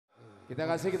Kita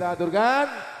kasih, kita aturkan,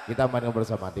 kita mainkan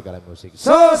bersama di kalian musik.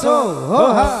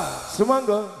 Hoha.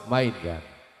 Semangga mainkan.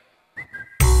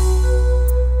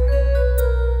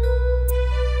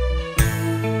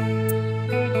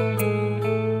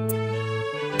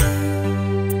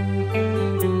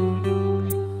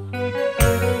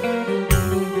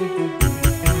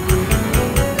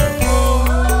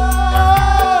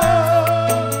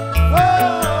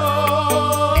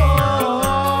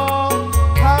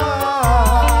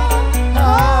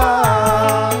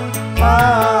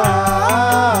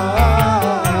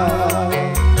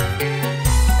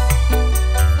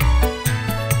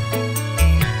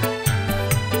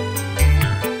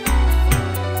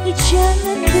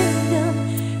 Jangan dendam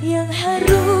yang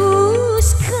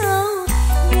harus kau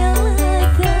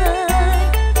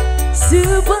nyalakan.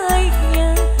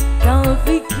 Sebaiknya kau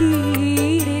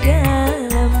pikir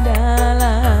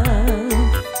dalam-dalam.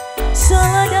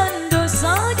 Salah dan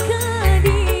dosakan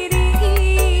diri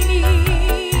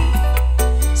ini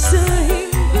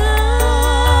sehingga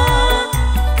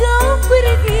kau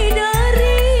pergi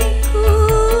dariku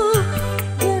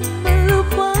dan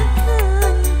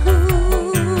melupakanku.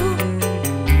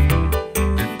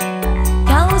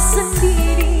 Kau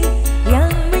sendiri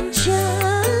yang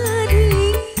menjadi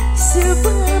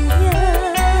sebabnya.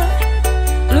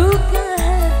 Luka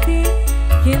hati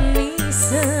kini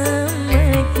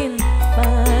semakin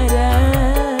parah.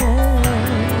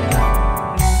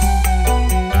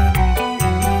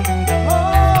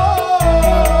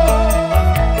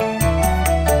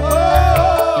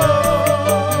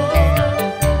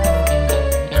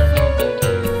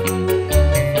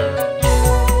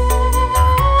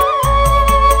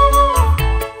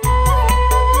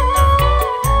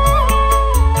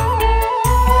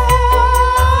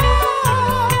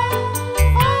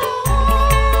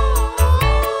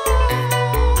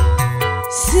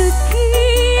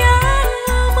 Sekian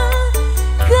lama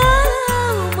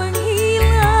kau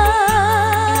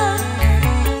menghilang,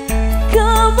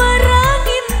 kabar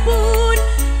angin pun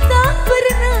tak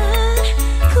pernah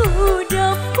ku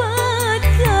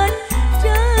dapatkan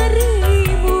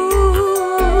darimu.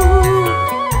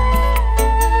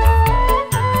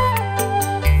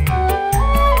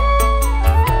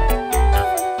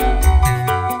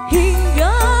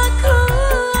 Hingga ku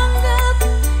anggap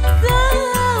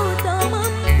kau tak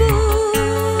mampu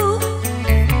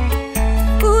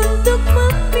untuk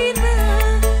membina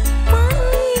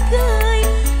maligai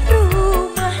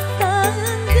rumah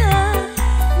tangga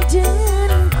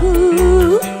denganku.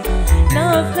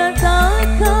 Nafkah tak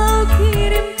kau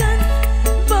kirimkan,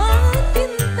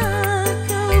 batin tak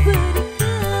kau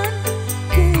berikan,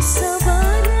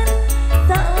 kesabaran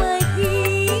tak lagi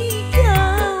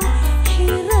kau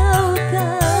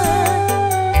hiraukan.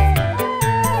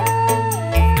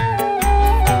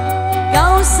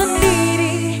 Kau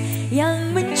sendiri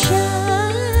yang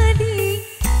menjadi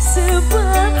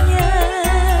sebabnya.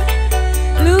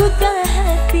 Luka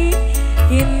hati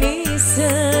kini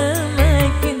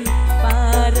semakin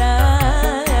parah.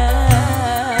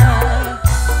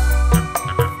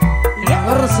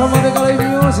 Bersama di kali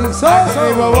musik.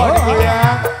 Kami bawa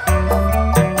goyang.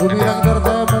 Gumilang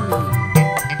Entertainment.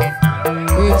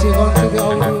 Ici Konsuti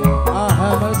Audio. Aha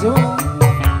maju.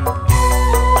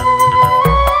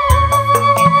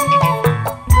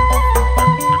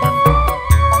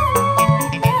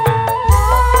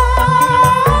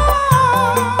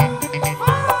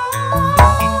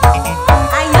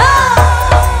 Ayo,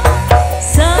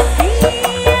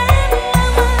 sekian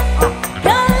lama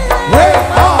kau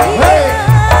menghilang.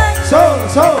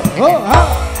 Hoha.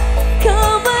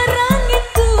 Kabar angin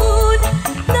pun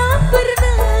tak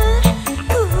pernah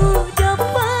ku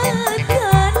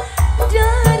dapatkan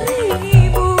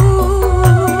darimu.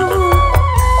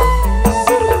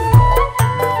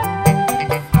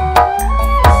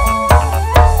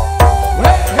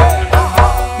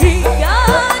 Hingga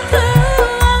ku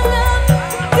anggap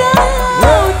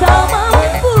kau tak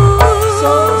mampu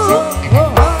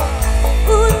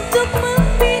untuk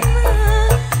membina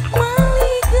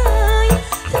maligai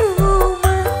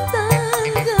rumah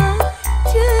tangga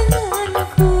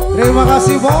denganku. Terima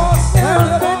kasih bos.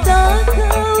 Nafkah tak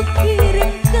kau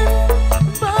kirimkan,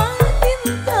 batin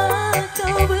tak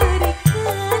kau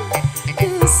berikan,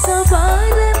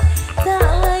 kesabaran tak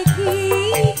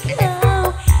lagi kau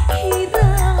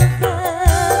hiraukan.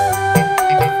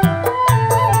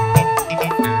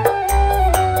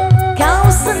 Kau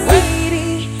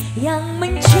sendiri yang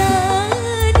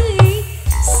menjadi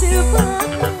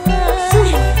sebabnya.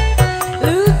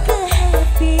 Luka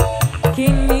hati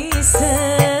kini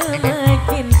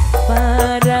semakin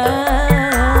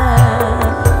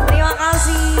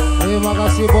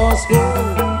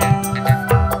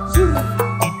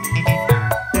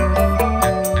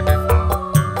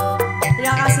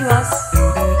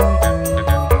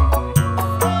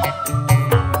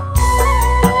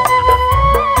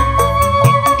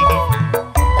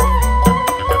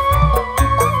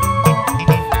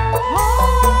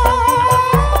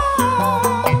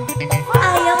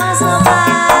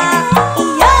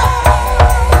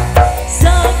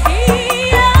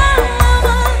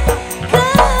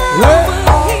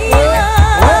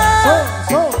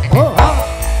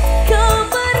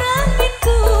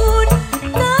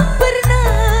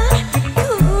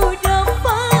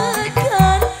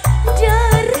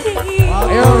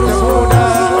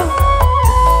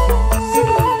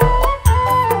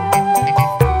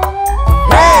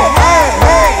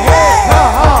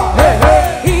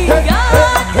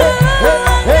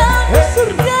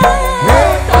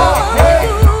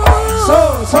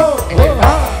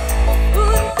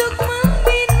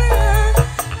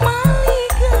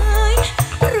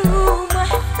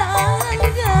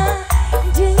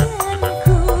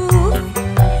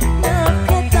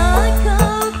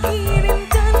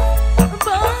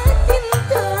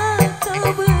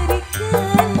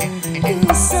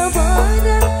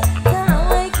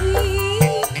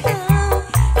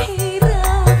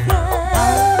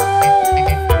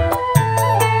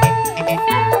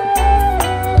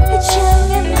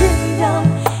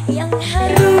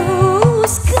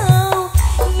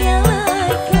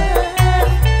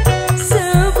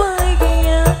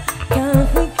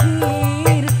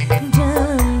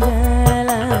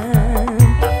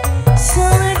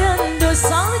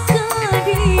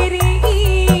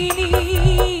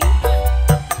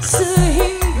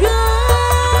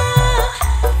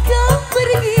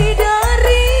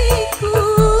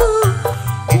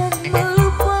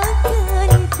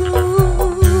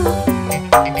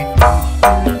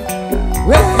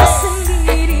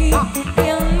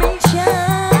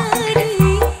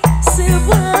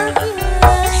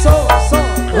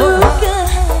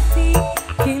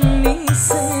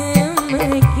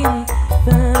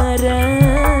hiburan.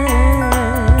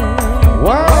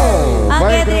 Wow. Oke,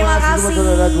 Baik, terima kasih.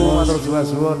 Saudaraku, matur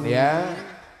suwun ya.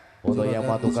 Untuk yang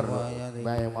mau tuker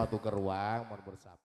uang, mau bersama.